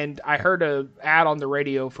 and I heard a ad on the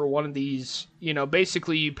radio for one of these. You know,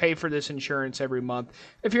 basically you pay for this insurance every month.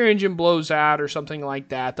 If your engine blows out or something like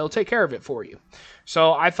that, they'll take care of it for you.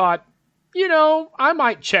 So I thought, you know, I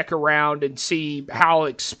might check around and see how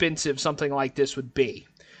expensive something like this would be.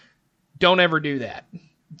 Don't ever do that.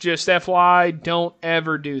 Just FYI, don't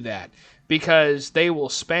ever do that. Because they will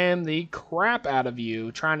spam the crap out of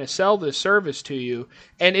you trying to sell this service to you.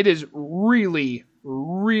 And it is really,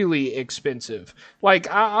 really expensive. Like,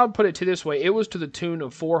 I'll put it to this way. It was to the tune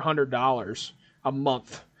of $400 a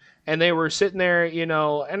month. And they were sitting there, you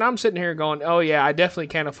know, and I'm sitting here going, oh, yeah, I definitely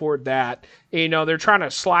can't afford that. You know, they're trying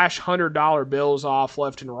to slash $100 bills off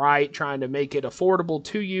left and right, trying to make it affordable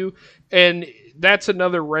to you. And that's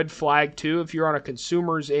another red flag, too. If you're on a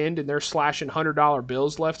consumer's end and they're slashing $100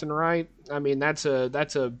 bills left and right, I mean, that's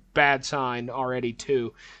a bad sign already,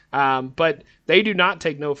 too. But they do not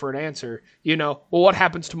take no for an answer. You know, well, what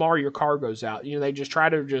happens tomorrow? Your car goes out. You know, they just try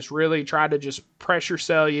to pressure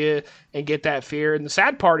sell you and get that fear. And the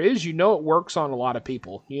sad part is, you know, it works on a lot of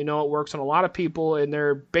people. You know, it works on a lot of people, and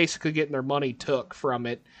they're basically getting their money took from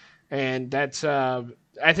it. And that's,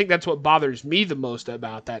 I think that's what bothers me the most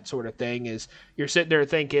about that sort of thing is you're sitting there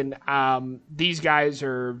thinking, these guys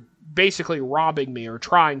are basically robbing me or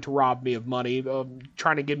trying to rob me of money,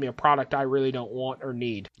 trying to give me a product I really don't want or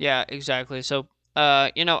need. Yeah, exactly. So,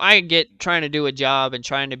 you know, I get trying to do a job and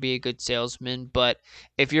trying to be a good salesman, but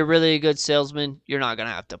if you're really a good salesman, you're not going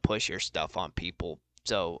to have to push your stuff on people.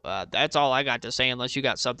 So that's all I got to say, unless you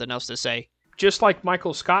got something else to say. Just like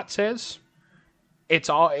Michael Scott says,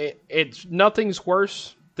 it's nothing's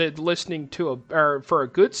worse than listening to for a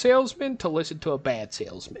good salesman to listen to a bad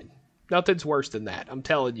salesman. Nothing's worse than that. I'm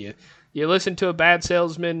telling you. You listen to a bad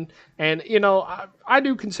salesman, and, you know, I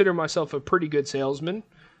do consider myself a pretty good salesman,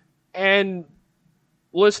 and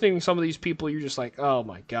listening to some of these people, you're just like, oh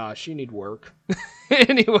my gosh, you need work.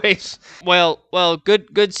 Anyways. Well,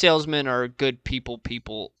 good salesmen are good people.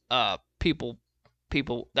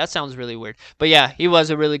 That sounds really weird. But yeah, he was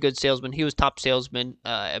a really good salesman. He was top salesman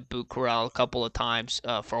at Boot Corral a couple of times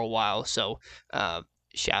for a while. So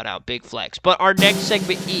shout out, big flex. But our next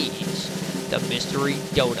segment is the Mystery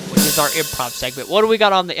Donut, which is our improv segment. What do we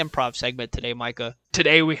got on the improv segment today, Micah?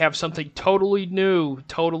 Today we have something totally new.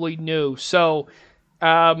 So,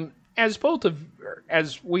 as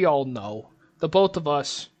we all know, the both of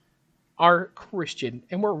us are Christian,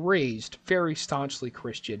 and we're raised very staunchly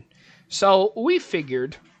Christian. So we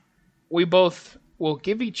figured we both will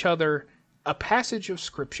give each other a passage of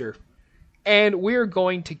scripture, and we're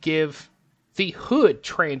going to give the Hood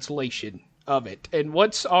translation of it. And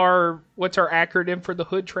what's our acronym for the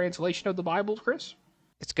Hood translation of the Bible, Chris?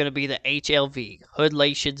 It's going to be the HLV,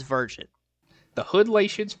 Hoodlations version. The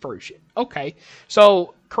Hoodlations version. Okay.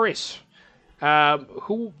 So, Chris,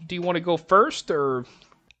 who do you want to go first, or?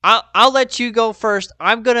 I'll let you go first.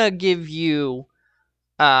 I'm gonna give you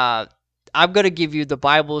the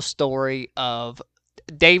Bible story of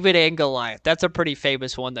David and Goliath. That's a pretty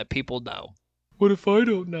famous one that people know. What if I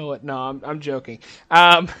don't know it? No, I'm joking.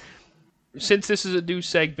 Since this is a new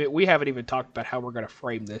segment, we haven't even talked about how we're going to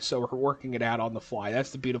frame this, so we're working it out on the fly.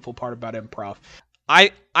 That's the beautiful part about improv.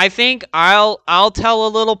 I think I'll tell a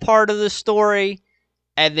little part of the story,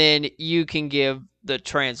 and then you can give the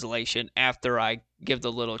translation after I give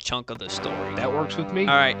the little chunk of the story. That works with me.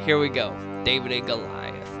 All right, here we go. David and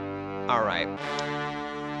Goliath. All right.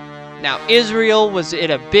 Now, Israel was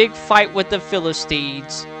in a big fight with the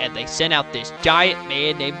Philistines, and they sent out this giant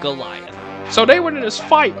man named Goliath. So they were in this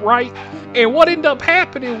fight, right? And what ended up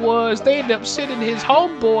happening was they ended up sending his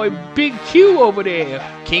homeboy, Big Q, over there.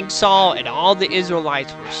 King Saul and all the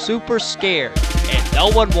Israelites were super scared, and no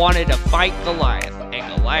one wanted to fight Goliath.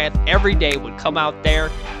 And Goliath every day would come out there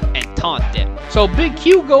and taunt them. So Big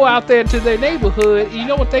Q go out there to their neighborhood, and you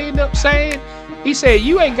know what they end up saying? He said,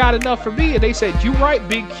 you ain't got enough for me. And they said, you right,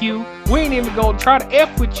 Big Q. We ain't even gonna try to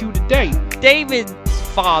F with you today. David's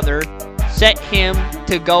father sent him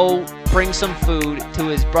to go bring some food to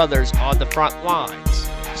his brothers on the front lines.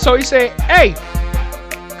 So he said, hey,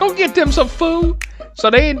 go get them some food. So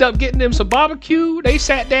they ended up getting them some barbecue. They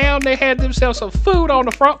sat down, they had themselves some food on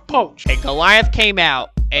the front porch. And Goliath came out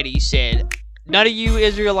and he said, none of you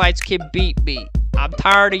Israelites can beat me. I'm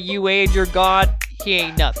tired of you and your God. He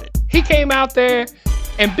ain't nothing. He came out there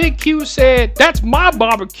and Big Q said, that's my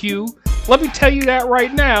barbecue. Let me tell you that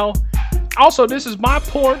right now. Also, this is my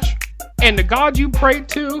porch. And the God you prayed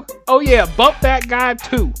to, oh yeah, bump that guy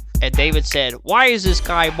too. And David said, why is this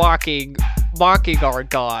guy mocking our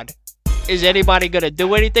God? Is anybody going to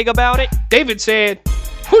do anything about it? David said,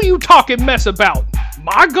 who you talking mess about?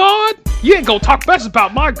 My God? You ain't gonna talk mess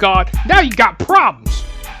about my God. Now you got problems.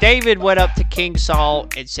 David went up to King Saul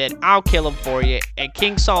and said, I'll kill him for you. And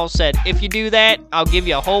King Saul said, if you do that, I'll give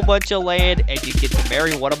you a whole bunch of land and you get to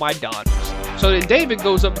marry one of my daughters. So then David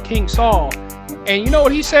goes up to King Saul. And you know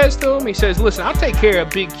what he says to him? He says, listen, I'll take care of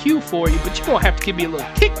Big Q for you, but you're going to have to give me a little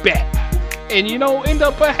kickback. And you know, end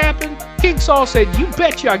up what happened? King Saul said, you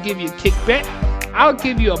bet you I'll give you a kickback. I'll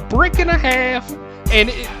give you a brick and a half, and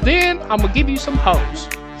then I'm going to give you some hoes.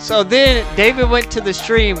 So then David went to the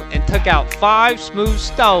stream and took out 5 smooth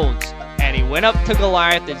stones. And he went up to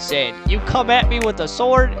Goliath and said, you come at me with a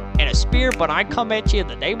sword and a spear, but I come at you in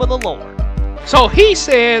the name of the Lord. So he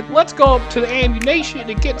said, let's go up to the ammunition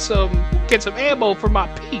and get some ammo for my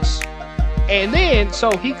piece. And then,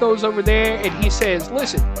 so he goes over there and he says,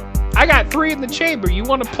 listen, I got 3 in the chamber. You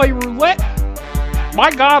want to play roulette? My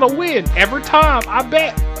God will win every time, I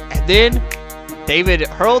bet. And then David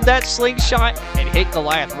hurled that slingshot and hit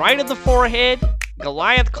Goliath right in the forehead.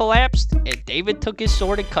 Goliath collapsed and David took his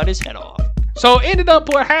sword and cut his head off. So ended up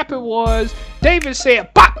what happened was David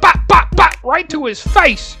said, bop, bop, bop, bop, right to his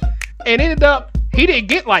face. And ended up, he didn't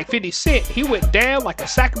get like 50 cents. He went down like a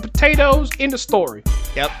sack of potatoes in the story.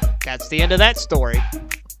 Yep, that's the end of that story.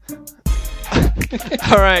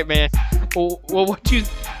 All right, man. Well, what'd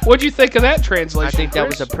you think of that translation? I think that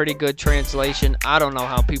Chris? was a pretty good translation. I don't know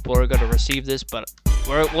how people are going to receive this, but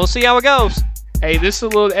we'll see how it goes. Hey, this is a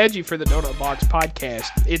little edgy for the Doughnut Box Podcast.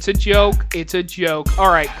 It's a joke. It's a joke. All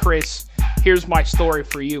right, Chris, here's my story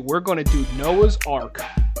for you. We're going to do Noah's Ark.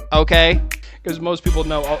 Okay. Because most people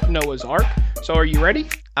know Noah's Ark. So are you ready?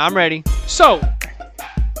 I'm ready. So,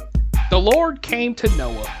 the Lord came to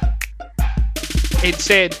Noah. It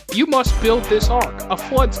said, you must build this ark. A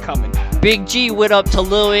flood's coming. Big G went up to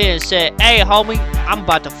Lil N and said, hey, homie, I'm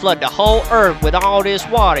about to flood the whole earth with all this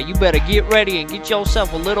water. You better get ready and get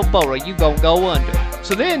yourself a little boat or you gonna go under.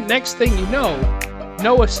 So then, next thing you know,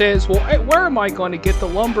 Noah says, well, hey, where am I going to get the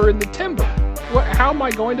lumber and the timber? How am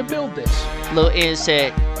I going to build this? Lil N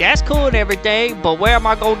said, that's cool and everything, but where am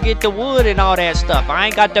I going to get the wood and all that stuff? I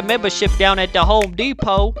ain't got the membership down at the Home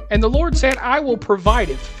Depot. And the Lord said, I will provide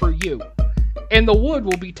it for you, and the wood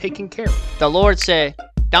will be taken care of. The Lord said,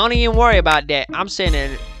 don't even worry about that. I'm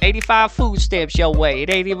sending 85 food stamps your way. It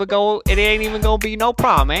ain't even going to be no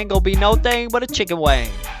problem. It ain't going to be no thing but a chicken wing.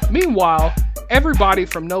 Meanwhile, everybody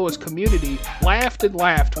from Noah's community laughed and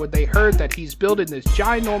laughed when they heard that he's building this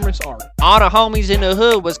ginormous ark. All the homies in the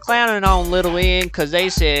hood was clowning on Little N because they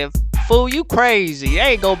said, fool, you crazy. There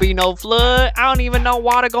ain't gonna be no flood. I don't even know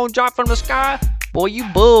water gonna drop from the sky. Boy, you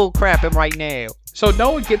bull crapping right now. So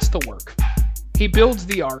Noah gets to work. He builds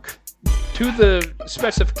the ark to the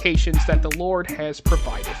specifications that the Lord has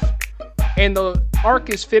provided. And the ark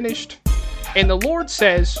is finished. And the Lord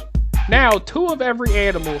says, Now 2 of every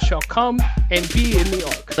animal shall come and be in the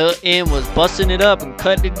ark. Lil M was busting it up and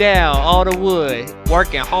cutting it down, all the wood,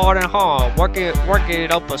 working hard and hard, working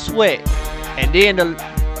it up a sweat. And then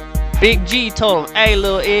the Big G told him, hey,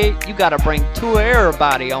 Lil Ed, you gotta bring 2 of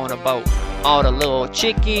everybody on the boat. All the little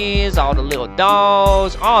chickens, all the little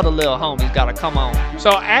dogs, all the little homies gotta come on.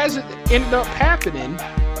 So as it ended up happening,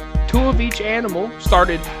 2 of each animal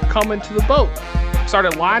started coming to the boat,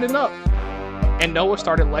 started lining up, and Noah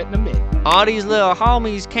started letting them in. All these little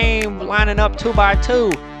homies came lining up 2 by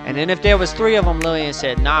 2. And then if there was 3 of them, Lil Ed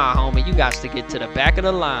said, nah, homie, you got to get to the back of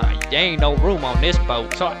the line. There ain't no room on this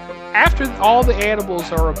boat. So after all the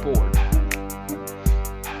animals are aboard,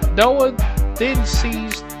 Noah then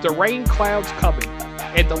sees the rain clouds coming,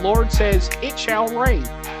 and the Lord says, it shall rain.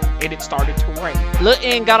 And it started to rain. Lil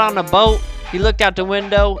Ed got on the boat. He looked out the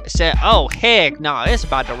window and said, oh, heck no, it's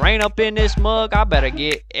about to rain up in this mug. I better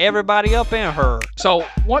get everybody up in her. So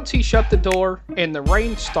once he shut the door and the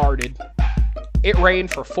rain started, it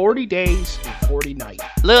rained for 40 days and 40 nights.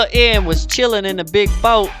 Lil Ed was chilling in the big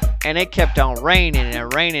boat, and it kept on raining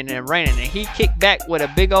and raining and raining, and he kicked back with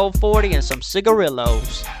a big old 40 and some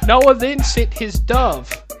cigarillos. Noah then sent his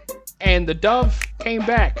dove, and the dove came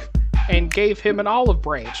back and gave him an olive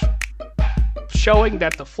branch, showing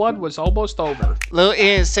that the flood was almost over. Lil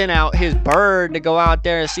Ed sent out his bird to go out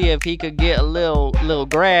there and see if he could get a little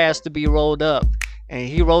grass to be rolled up. And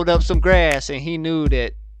he rolled up some grass, and he knew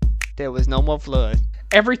that there was no more flood.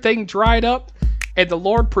 Everything dried up, and the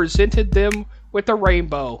Lord presented them with a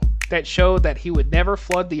rainbow that showed that he would never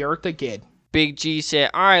flood the earth again. Big G said,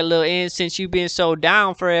 all right, Lil Ed, since you've been so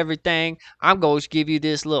down for everything, I'm going to give you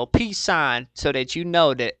this little peace sign so that you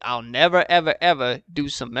know that I'll never, ever, ever do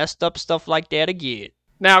some messed up stuff like that again.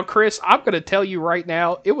 Now, Chris, I'm going to tell you right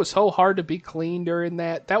now, it was so hard to be clean during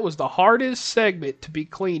that. That was the hardest segment to be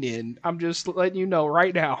clean in. I'm just letting you know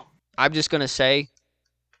right now. I'm just going to say,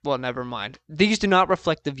 well, never mind. These do not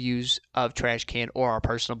reflect the views of Trash Can or our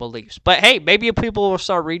personal beliefs. But hey, maybe people will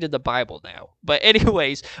start reading the Bible now. But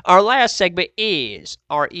anyways, our last segment is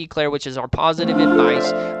our Eclair, which is our positive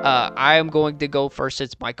advice. I am going to go first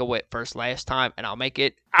since Micah went first last time, and I'll make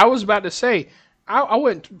it. I was about to say, I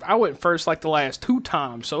went first like the last 2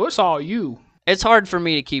 times, so it's all you. It's hard for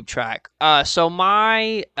me to keep track. So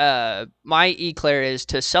my Eclair is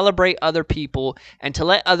to celebrate other people and to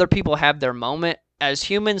let other people have their moment. As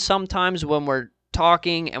humans, sometimes when we're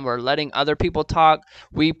talking and we're letting other people talk,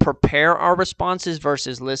 we prepare our responses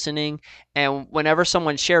versus listening. And whenever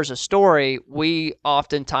someone shares a story, we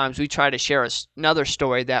try to share another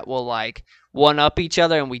story that will like one up each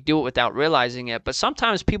other, and we do it without realizing it. But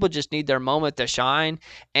sometimes people just need their moment to shine,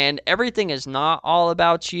 and everything is not all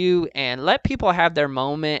about you. And let people have their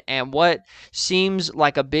moment, and what seems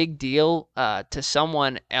like a big deal to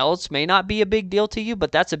someone else may not be a big deal to you,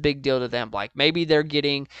 but that's a big deal to them. Like maybe they're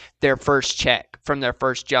getting their first check from their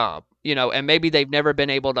first job, and maybe they've never been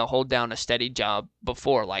able to hold down a steady job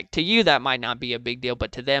before. Like to you, that might not be a big deal,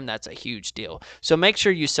 but to them, that's a huge deal. So make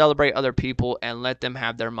sure you celebrate other people and let them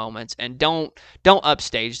have their moments, and don't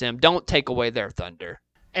upstage them. Don't take away their thunder.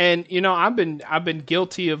 And I've been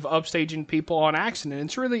guilty of upstaging people on accident.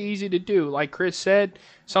 It's really easy to do. Like Chris said,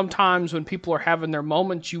 sometimes when people are having their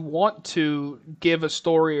moments, you want to give a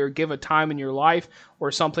story or give a time in your life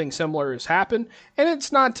where something similar has happened. And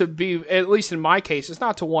it's not to be, at least in my case, it's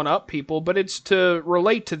not to one up people, but it's to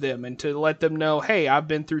relate to them and to let them know, hey, I've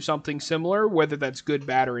been through something similar, whether that's good,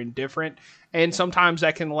 bad, or indifferent. And sometimes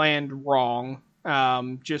that can land wrong,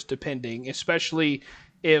 just depending, especially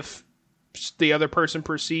if the other person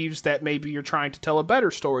perceives that maybe you're trying to tell a better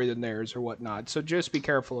story than theirs or whatnot. So just be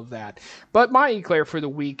careful of that. But my eclair for the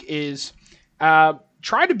week is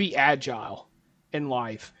try to be agile in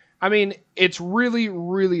life. I mean, it's really,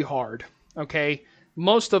 really hard, okay?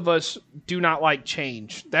 Most of us do not like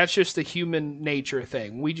change. That's just the human nature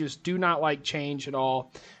thing. We just do not like change at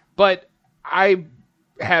all. But I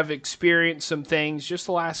have experienced some things just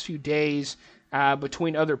the last few days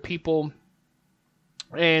between other people,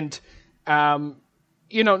 and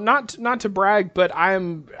not to brag, but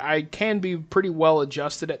I can be pretty well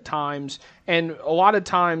adjusted at times. And a lot of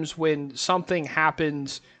times when something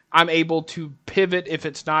happens, I'm able to pivot if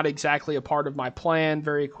it's not exactly a part of my plan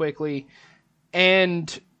very quickly.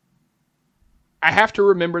 And I have to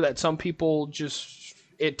remember that some people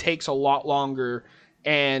it takes a lot longer.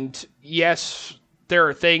 And yes, there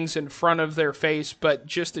are things in front of their face, but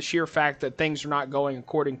just the sheer fact that things are not going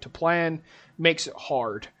according to plan makes it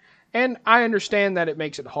hard. And I understand that it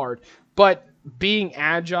makes it hard, but being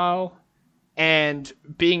agile and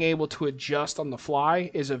being able to adjust on the fly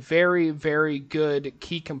is a very, very good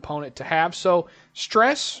key component to have. So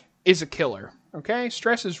stress is a killer. Okay?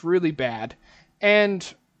 Stress is really bad.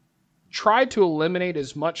 And try to eliminate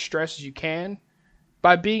as much stress as you can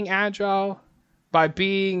by being agile, by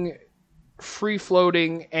being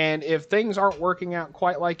free-floating, and if things aren't working out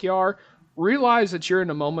quite like you are, realize that you're in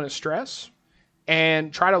a moment of stress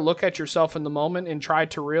and try to look at yourself in the moment and try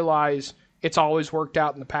to realize it's always worked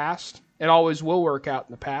out in the past. It always will work out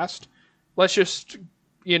in the past. Let's just,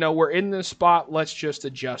 we're in this spot. Let's just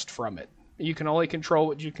adjust from it. You can only control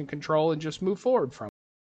what you can control and just move forward from it.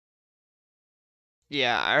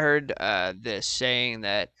 Yeah, I heard this saying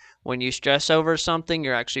that when you stress over something,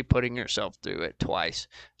 you're actually putting yourself through it twice.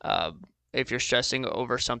 If you're stressing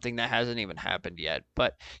over something that hasn't even happened yet.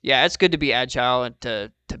 But yeah, it's good to be agile and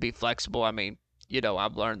to be flexible. I mean,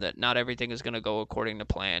 I've learned that not everything is going to go according to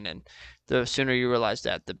plan, and the sooner you realize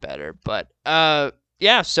that, the better. But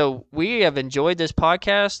yeah, so we have enjoyed this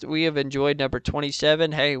podcast. We have enjoyed number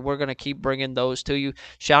 27. Hey, we're going to keep bringing those to you.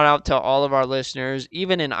 Shout out to all of our listeners,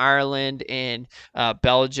 even in Ireland and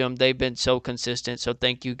Belgium. They've been so consistent, so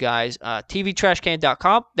thank you guys.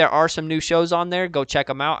 TVTrashCan.com. There are some new shows on there. Go check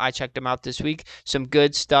them out. I checked them out this week. Some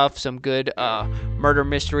good stuff, some good murder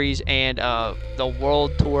mysteries, and the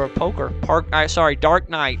World Tour of Poker. Dark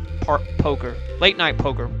Night Poker. Late Night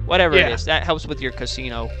Poker. Whatever it is. That helps with your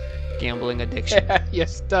casino gambling addiction.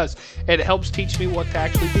 Yes, it does. It helps teach me what to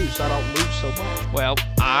actually do so I don't lose so much. Well,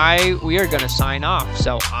 we are going to sign off.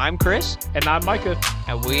 So I'm Chris. And I'm Micah.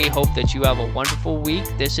 And we hope that you have a wonderful week.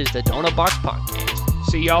 This is the Doughnut Box Podcast.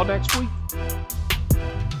 See y'all next week.